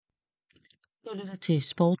Du lytter til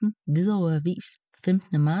Sporten, Hvidovre Avis,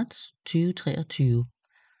 15. marts 2023.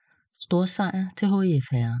 Storsejr til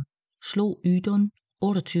HIF-herrer. Slog Ydun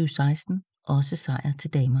 28-16, også sejr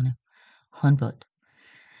til damerne. Håndbold.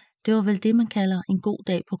 Det var vel det, man kalder en god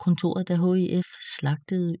dag på kontoret, da HIF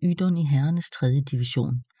slagtede Ydun i herrenes 3.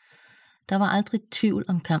 division. Der var aldrig tvivl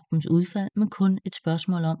om kampens udfald, men kun et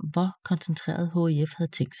spørgsmål om, hvor koncentreret HIF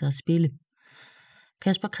havde tænkt sig at spille.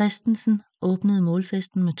 Kasper Christensen åbnede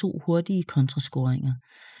målfesten med 2 hurtige kontrascoringer.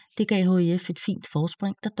 Det gav HIF et fint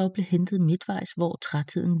forspring, der dog blev hentet midtvejs, hvor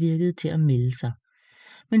trætheden virkede til at melde sig.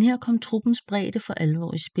 Men her kom truppens bredde for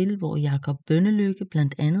alvor i spil, hvor Jakob Bønnelykke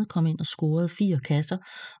blandt andet kom ind og scorede 4 kasser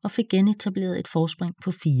og fik genetableret et forspring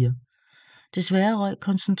på 4. Desværre røg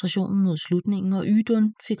koncentrationen mod slutningen, og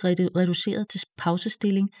Ydun fik reduceret til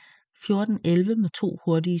pausestilling 14-11 med 2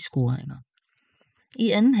 hurtige scoringer.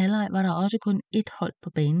 I anden halvleg var der også kun ét hold på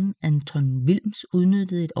banen. Anton Wilms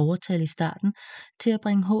udnyttede et overtal i starten til at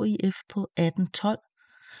bringe HIF på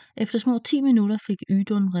 18-12. Efter små 10 minutter fik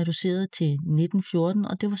Ydun reduceret til 19-14,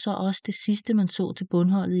 og det var så også det sidste, man så til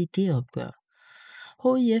bundholdet i det opgør.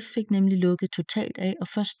 HIF fik nemlig lukket totalt af, og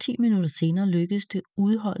først 10 minutter senere lykkedes det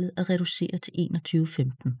udholdet at reducere til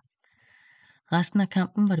 21-15. Resten af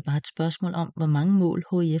kampen var det bare et spørgsmål om, hvor mange mål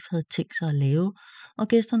HIF havde tænkt sig at lave, og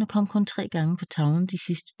gæsterne kom kun 3 gange på tavlen de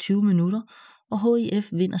sidste 20 minutter, og HIF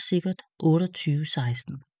vinder sikkert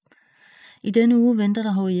 28-16. I denne uge venter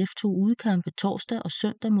der HIF 2 udekampe torsdag og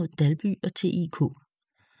søndag mod Dalby og TIK.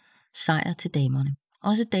 Sejr til damerne.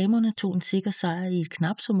 Også damerne tog en sikker sejr i et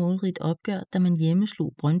knap så målrigt opgør, da man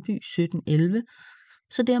hjemmeslog Brøndby 17-11,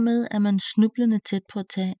 så dermed er man snublende tæt på at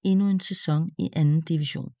tage endnu en sæson i 2.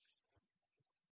 division.